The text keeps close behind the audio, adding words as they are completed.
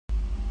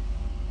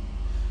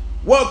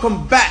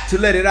Welcome back to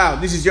Let It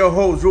Out. This is your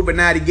host,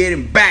 Rubenati,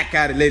 getting back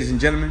at it, ladies and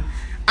gentlemen.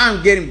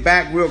 I'm getting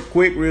back real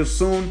quick, real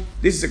soon.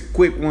 This is a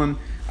quick one.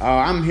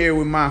 I'm here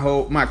with my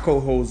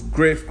co-host,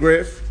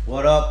 Griff.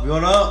 What up?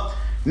 What up?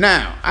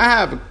 Now, I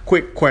have a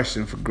quick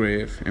question for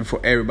Griff and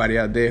for everybody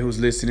out there who's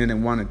listening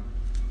and want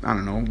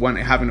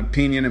to have an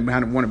opinion and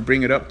want to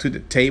bring it up to the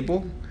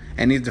table.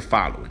 And it's the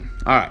following.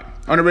 All right,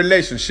 on a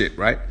relationship,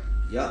 right?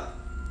 Yeah.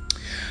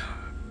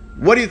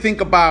 What do you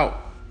think about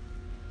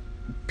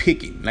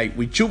picking? Like,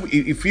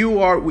 if you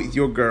are with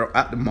your girl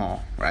at the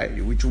mall, right?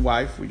 You're with your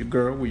wife, with your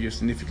girl, with your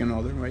significant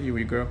other, right? You're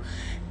with your girl,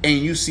 and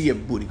you see a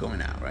booty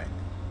going out, right?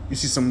 You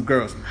see some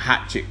girl, some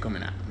hot chick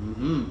coming out,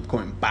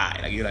 going by.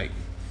 Like, you're like,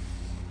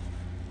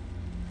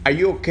 are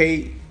you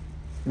okay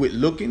with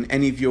looking?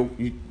 And if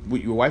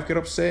would your wife get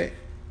upset?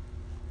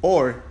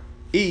 Or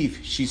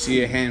if she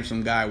see a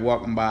handsome guy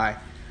walking by,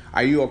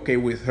 are you okay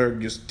with her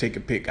just take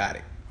a pic at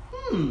it?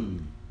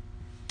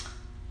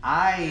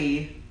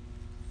 I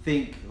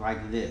think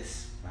like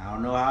this. I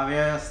don't know how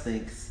everybody else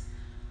thinks.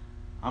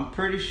 I'm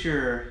pretty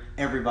sure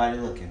everybody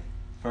looking.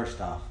 First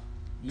off,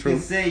 you True.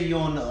 can say you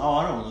don't know. Oh,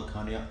 I don't look,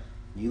 honey.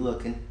 You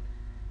looking?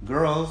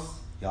 Girls,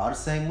 y'all the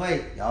same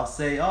way. Y'all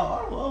say, oh,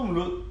 I don't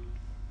look.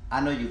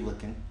 I know you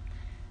looking.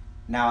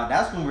 Now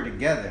that's when we're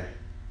together.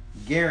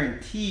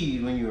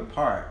 Guaranteed, when you're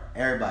apart,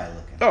 everybody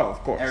looking. Oh, of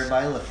course.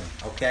 Everybody looking.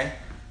 Okay,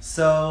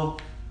 so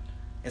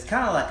it's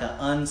kind of like an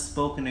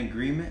unspoken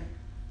agreement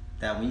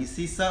that when you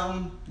see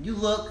something, you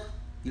look.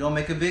 You don't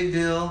make a big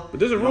deal. But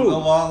there's a you rule.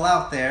 Don't go all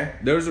out there.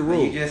 There's a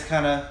rule. You just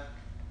kind of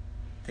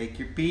take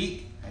your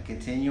peek and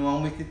continue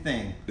on with your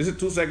thing. This is a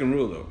 2-second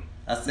rule, though.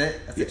 That's it?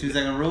 That's the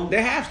 2-second rule?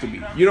 There has to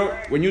be. You know,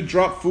 when you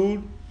drop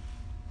food,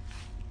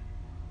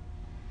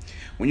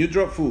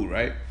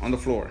 right, on the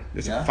floor,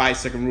 there's a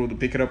 5-second rule to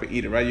pick it up and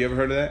eat it, right? You ever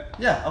heard of that?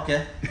 Yeah,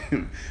 okay.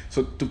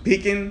 So to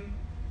picking,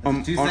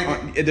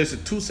 there's a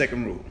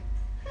 2-second rule.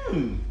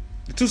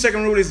 The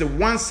 2-second rule is the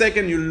 1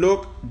 second you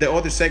look, the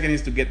other second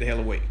is to get the hell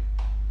away.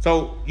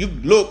 So you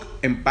look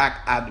and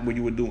back at what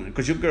you were doing,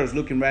 because your girl's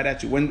looking right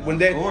at you. When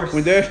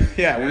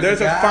there's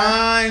a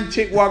fine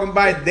chick walking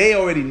by, they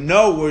already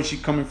know where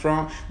she's coming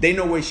from. They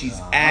know where she's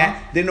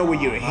at. They know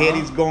where your head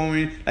is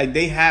going. Like,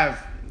 they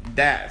have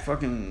that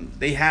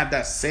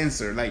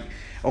sensor. Like,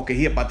 okay,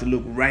 he about to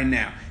look right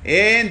now,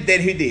 and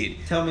then he did.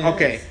 Tell me.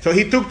 Okay, this. so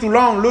he took too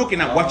long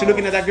looking at what you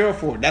looking at that girl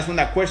for. That's when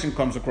that question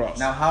comes across.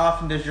 Now, how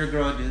often does your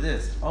girl do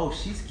this? Oh,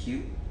 she's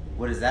cute.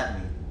 What does that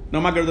mean? No,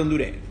 my girl don't do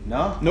that.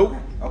 No? Nope.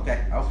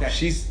 Okay.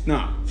 She's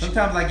no.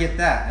 Sometimes I get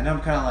that, and I'm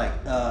kind of like,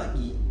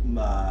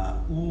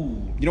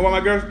 ooh. You know what, my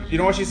girl? You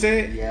know what she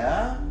said?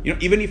 Yeah. You know,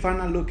 even if I'm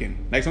not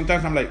looking, like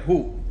sometimes I'm like,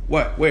 who,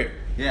 what, where?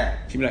 Yeah.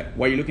 She be like,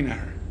 why are you looking at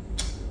her?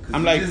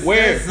 I'm like,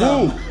 where,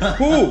 who?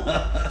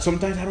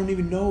 Sometimes I don't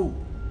even know.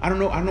 I don't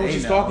know what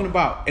she's talking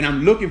about, and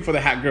I'm looking for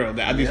the hot girl.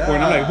 At this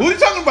point, I'm like, who are you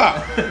talking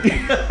about?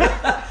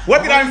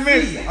 What did I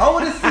miss? I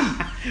want to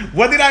see.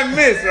 What did I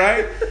miss,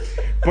 right?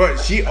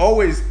 But she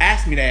always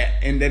asked me that,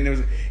 and then there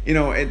was,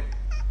 and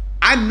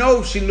I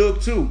know she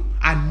looked too.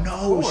 I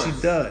know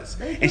she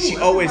does, and she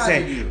always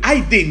say,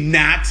 "I did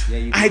not.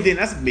 I didn't."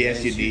 I said,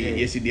 "Yes, you did.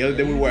 Yes, you did." The other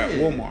day we were at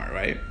Walmart,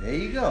 right? There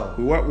you go.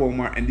 We were at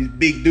Walmart, and this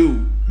big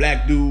dude,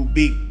 black dude,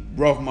 big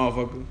rough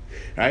motherfucker,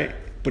 right?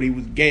 But he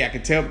was gay. I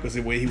could tell because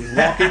of the way he was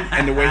walking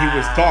and the way he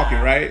was talking,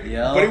 right?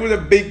 Yeah. But he was a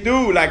big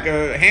dude, like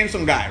a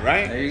handsome guy,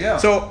 right? There you go.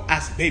 So I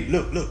said, baby,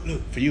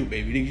 look for you,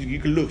 baby. You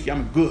can look.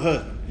 I'm a good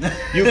husband.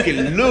 You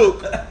can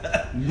look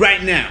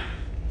right now.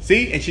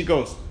 See? And she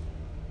goes,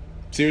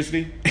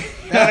 seriously?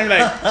 And I'm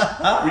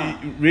like,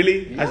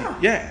 really? Yeah. I said,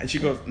 yeah. And she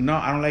goes, no,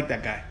 I don't like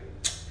that guy.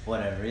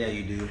 Whatever. Yeah,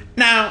 you do.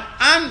 Now,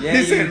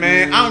 listen,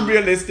 man, I'm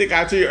realistic.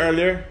 I told you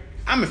earlier,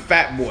 I'm a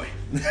fat boy.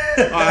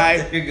 All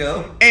right? There you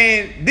go.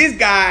 And this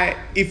guy,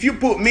 if you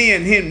put me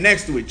and him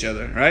next to each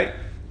other, right?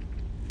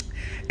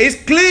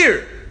 It's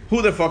clear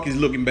who the fuck is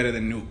looking better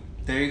than who.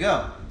 There you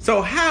go.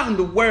 So how in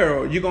the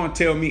world you gonna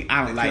tell me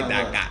I don't like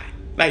that guy?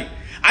 Like,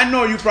 I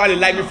know you probably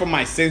like me for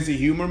my sense of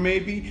humor,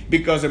 maybe,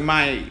 because of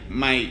my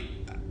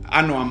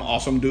I know I'm an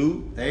awesome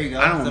dude. There you go.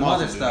 I know I'm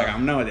awesome dude. Like, I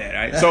know that,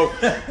 right? So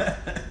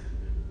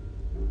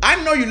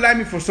I know you like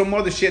me for some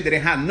other shit that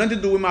ain't had nothing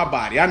to do with my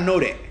body. I know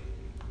that.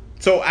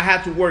 So I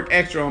had to work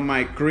extra on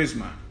my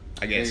charisma,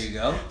 I guess. There you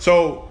go.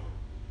 So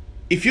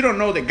if you don't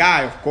know the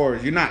guy, of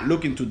course, you're not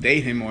looking to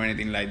date him or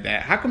anything like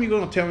that. How come you're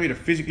going to tell me that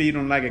physically you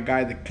don't like a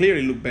guy that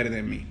clearly look better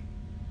than me?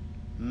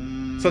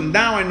 So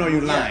now I know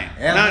you're lying.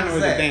 Yeah, now I know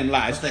it's a damn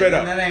lie. Straight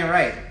up. That ain't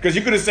right. Because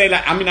you could have said,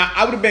 like, I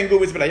would have been good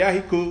with it, but like, yeah, he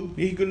cool.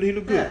 He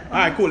look good. Yeah, all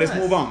right, cool. Let's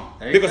nice. move on.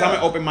 Because I'm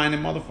an open-minded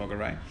motherfucker,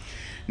 right?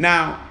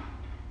 Now,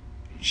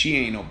 she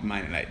ain't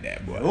open-minded like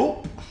that, boy.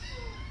 Nope.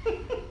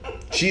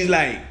 She's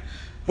like,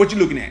 what you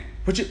looking at?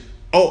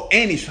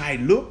 And if I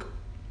look,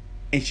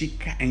 and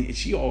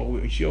she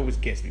always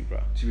gets me, bro.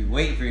 She be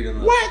waiting for you to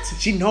look. What?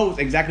 She knows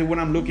exactly what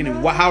I'm looking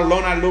and how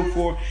long I look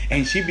for,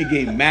 and she be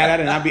getting mad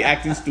at it, and I be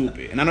acting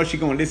stupid. And I know she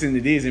gonna listen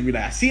to this and be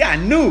like, "See, I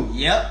knew."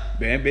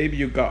 Yep. Man, baby,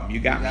 you got me. You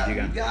got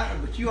me.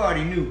 But you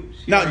already knew.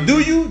 Now, do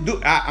you?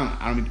 I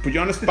don't mean to put you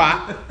on the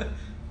spot,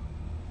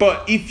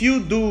 But if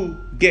you do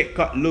get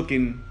caught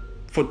looking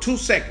for 2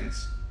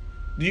 seconds,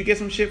 do you get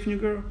some shit from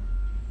your girl?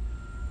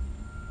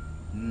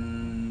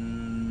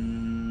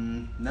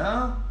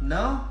 No,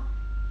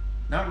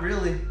 not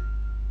really.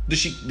 Does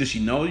she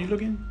know you're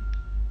looking?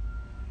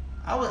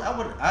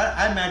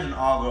 I imagine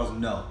all girls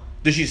know.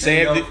 Does she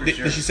say know did, for did,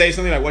 sure. did she say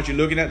something like what you're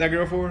looking at that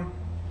girl for?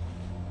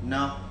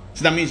 No.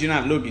 So that means you're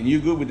not looking.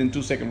 You're good within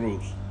 2-second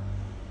rules.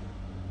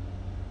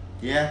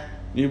 Yeah.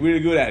 You're really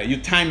good at it. You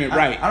time it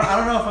right. I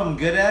don't know if I'm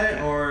good at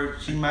it, or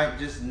she might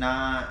just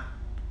not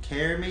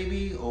care,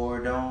 maybe, or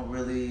don't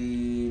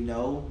really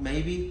know,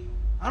 maybe.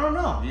 I don't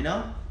know, you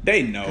know?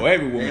 They know.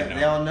 Every woman knows.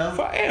 They all know?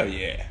 Hell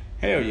yeah.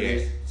 Hell yeah.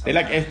 Yes, They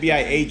like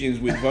FBI agents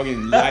with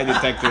fucking lie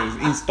detectors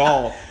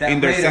installed That in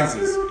their radar.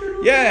 senses.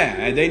 Yeah,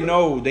 and they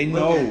know.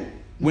 Looking.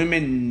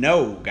 Women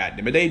know,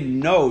 goddamn it. They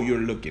know you're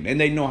looking, and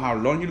they know how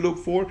long you look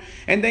for,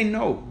 and they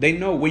know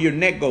where your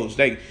neck goes.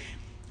 Like,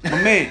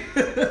 my man,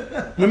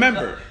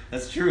 remember,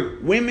 That's true.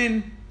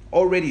 women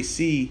already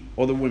see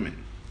other women,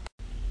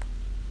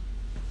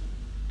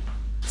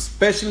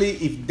 especially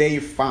if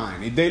they're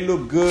fine, if they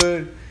look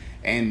good,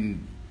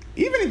 and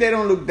even if they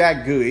don't look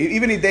that good,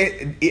 even if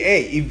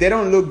they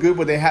don't look good,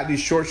 but they have these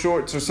short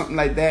shorts or something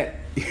like that,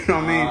 you know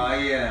what I mean? Oh,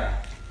 yeah.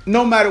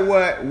 No matter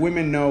what,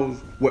 women knows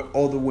where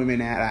other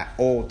women at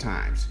all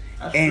times.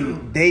 That's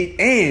and true.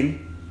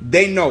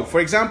 they know.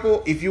 For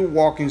example, if you're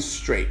walking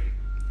straight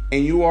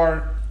and you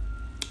are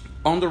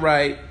on the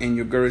right and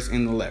your girl is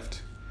in the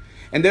left,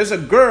 and there's a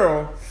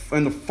girl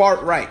in the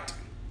far right,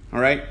 all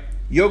right?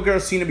 Your girl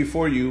seen it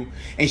before you,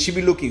 and she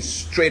be looking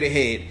straight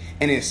ahead.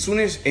 And as soon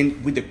as,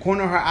 and with the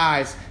corner of her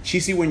eyes,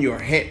 she see when your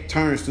head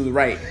turns to the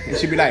right, and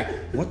she be like,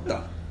 "What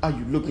the are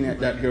you looking at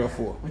that girl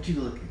for?" What you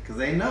looking? Because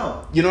they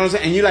know. You know what I'm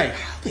saying? And you're like,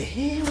 "How the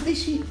hell? What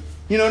is she?"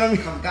 You know what I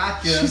mean?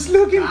 Gotcha. She's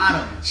looking.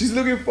 Got 'em. She's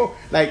looking for.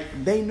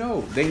 Like, they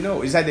know.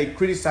 It's like they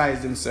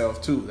criticize themselves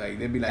too. Like,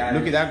 they be like,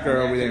 "Look at that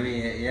girl with them.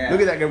 Yeah. Look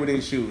at that girl with them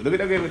shoes. Look at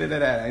that girl with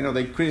that." You know,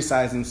 they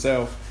criticize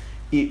themselves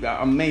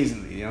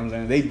amazingly. You know what I'm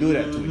saying? They do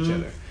that to each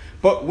other.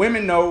 But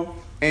women know.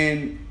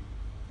 And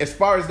as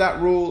far as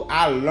that rule,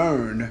 I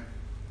learned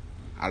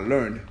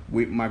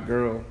with my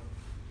girl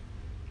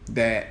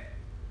that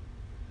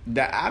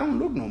I don't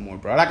look no more,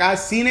 bro. Like, I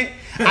seen it.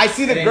 I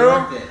see the It ain't girl.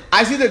 worth it.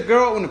 I see the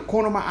girl in the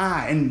corner of my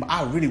eye, and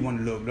I really want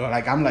to look, bro.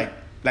 Like, I'm like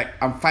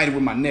I'm fighting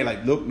with my neck.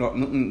 Like, look, no,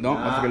 don't.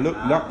 I forget, look,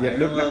 yeah,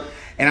 look, look.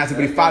 And I said,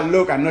 but if I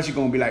look, I know she's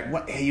gonna be like,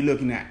 "What the hell you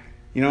looking at?"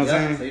 You know what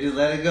I'm saying? So you just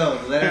let it go.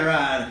 Just let it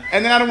ride.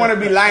 And then I don't want to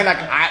be lying like,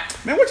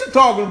 man, what you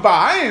talking about?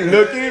 I ain't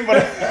looking,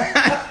 but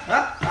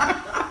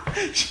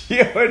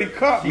she already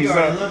caught me. She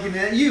already looking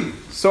at you.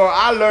 So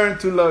I learned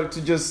to look,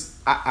 to just,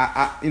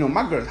 you know,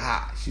 my girl's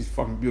hot. She's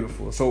fucking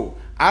beautiful. So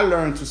I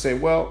learned to say,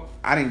 well,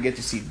 I didn't get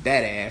to see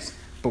that ass,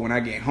 but when I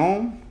get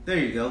home, There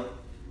you go.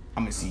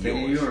 I'm gonna see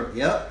Taking yours. yours.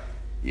 Yep.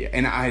 Yeah,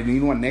 and you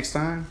know what? Next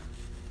time,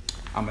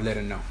 I'm gonna let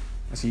her know.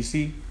 I said, you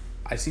see,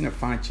 I seen a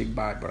fine chick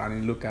by, but I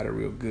didn't look at her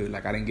real good.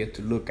 Like, I didn't get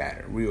to look at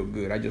her real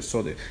good. I just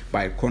saw that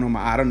by the corner of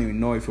my eye. I don't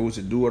even know if it was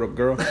a dude or a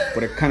girl,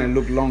 but it kind of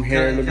looked long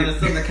hair. Kind of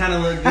something that kind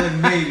of looked good,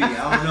 maybe.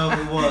 I don't know if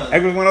it was.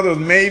 It was one of those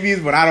maybes,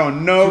 but I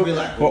don't know. You'll be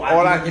like, But why you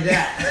look at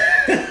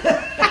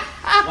that?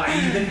 Why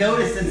you even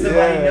noticing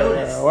somebody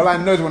noticed? All I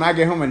know is when I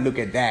get home and look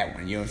at that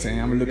one, you know what I'm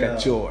saying? I'm going to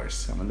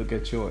look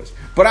at yours.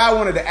 But I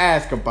wanted to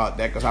ask about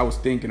that because I was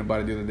thinking about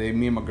it the other day.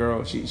 Me and my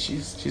girl,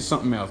 she's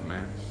something else,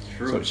 man.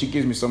 True. So she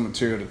gives me some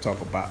material to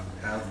talk about.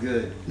 Sounds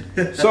good.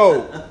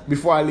 So,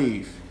 before I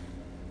leave,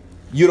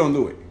 you don't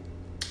do it.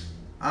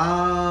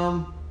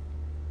 Not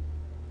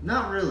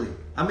really.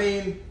 I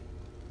mean,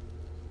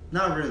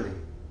 not really.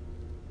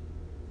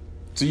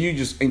 So you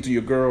just into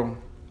your girl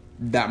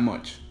that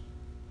much?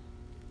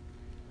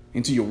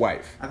 Into your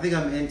wife? I think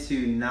I'm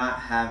into not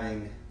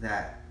having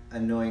that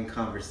annoying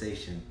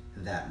conversation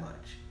that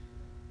much.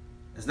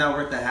 It's not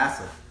worth the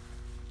hassle.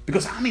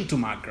 Because I'm into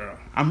my girl.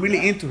 I'm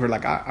really into her.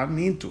 Like, I'm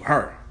into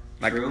her.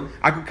 Like, True.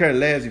 I could care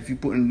less if you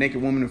put a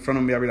naked woman in front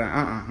of me. I'll be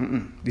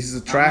like, this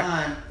is a trap. Not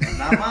mine. You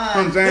know what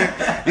I'm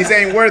saying? This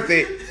ain't worth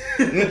it.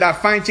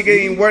 That fine chick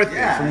ain't worth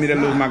Yeah, it for me to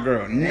it's lose not. my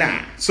girl. It Nah.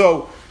 ain't.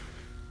 So,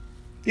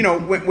 you know,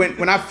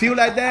 when I feel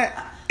like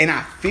that, and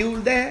I feel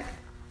that,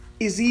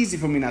 it's easy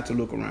for me not to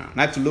look around.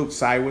 Not to look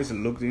sideways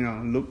and look, you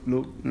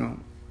know.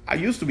 I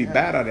used to be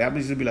bad at it. I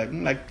used to be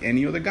like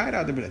any other guy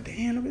out there, be like,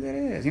 damn, look at that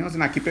ass. You know what I'm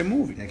saying? I keep it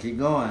moving. Yeah, keep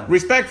going.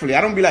 Respectfully. I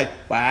don't be like,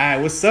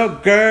 wow, what's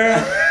up, girl?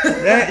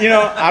 You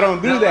know, I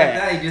don't do Not that.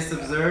 like that. You just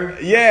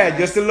observe. Yeah, Nice.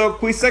 just a little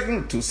quick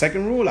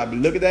 2-second rule. I be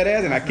looking at that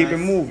ass and I That's keep it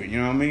nice. moving. You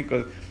know what I mean?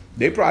 Because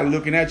they probably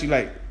looking at you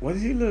like, what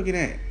is he looking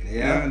at? Yeah. You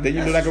know? And then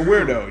you look that's like a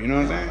true. weirdo. You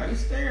know what I'm Why saying? you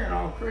staring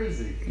all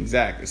crazy?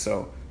 Exactly.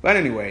 So, but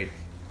anyway,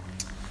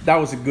 that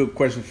was a good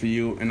question for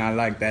you, and I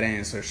like that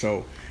answer.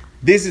 So,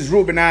 this is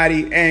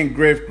Rubenati and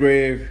Griff.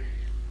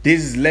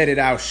 This is Let It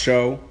Out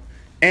Show.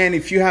 And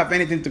if you have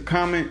anything to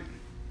comment,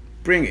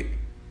 bring it.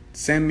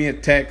 Send me a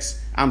text.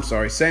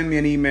 Send me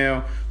an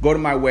email. Go to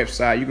my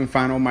website. You can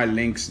find all my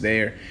links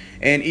there.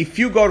 And if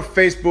you go to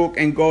Facebook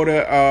and go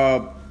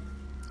to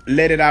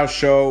Let It Out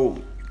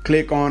Show,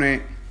 click on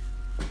it.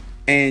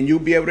 And you'll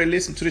be able to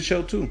listen to the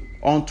show too.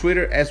 On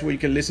Twitter, as well, you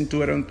can listen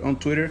to it on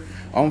Twitter,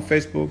 on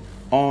Facebook,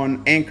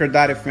 on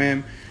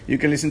Anchor.fm. You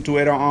can listen to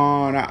it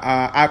on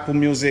Apple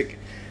Music,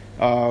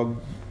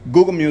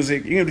 Google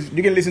Music. You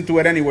can listen to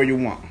it anywhere you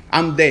want.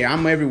 I'm there.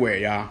 I'm everywhere,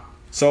 y'all.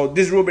 So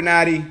this is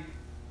Rubenati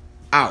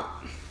out.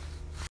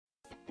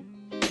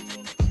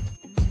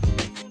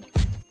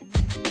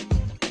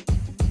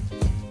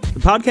 The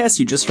podcast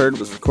you just heard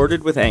was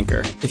recorded with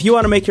Anchor. If you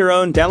want to make your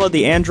own, download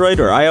the Android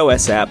or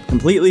iOS app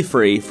completely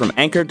free from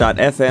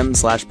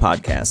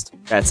anchor.fm/podcast.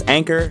 That's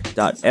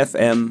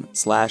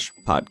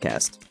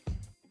anchor.fm/podcast.